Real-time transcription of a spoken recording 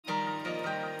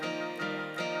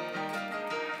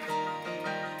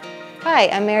Hi,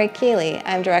 I'm Mary Keeley.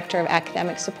 I'm Director of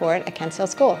Academic Support at Kents Hill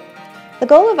School. The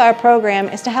goal of our program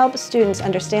is to help students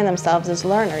understand themselves as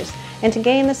learners and to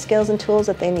gain the skills and tools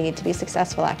that they need to be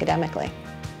successful academically.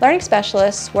 Learning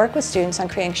specialists work with students on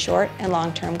creating short and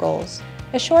long-term goals.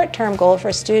 A short-term goal for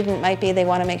a student might be they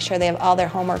want to make sure they have all their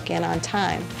homework in on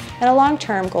time, and a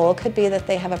long-term goal could be that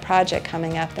they have a project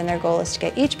coming up and their goal is to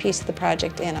get each piece of the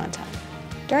project in on time.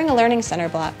 During a Learning Center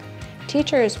block,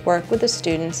 teachers work with the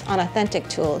students on authentic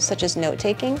tools such as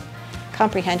note-taking,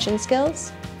 comprehension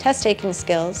skills, test-taking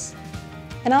skills,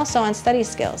 and also on study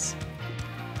skills.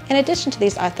 In addition to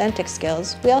these authentic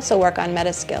skills, we also work on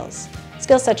meta skills,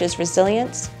 skills such as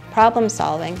resilience, problem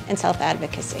solving, and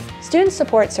self-advocacy. Student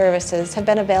support services have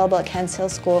been available at Kents Hill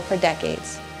School for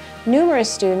decades.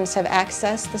 Numerous students have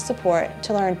accessed the support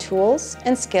to learn tools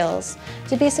and skills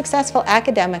to be successful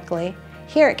academically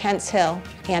here at Kents Hill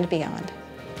and beyond.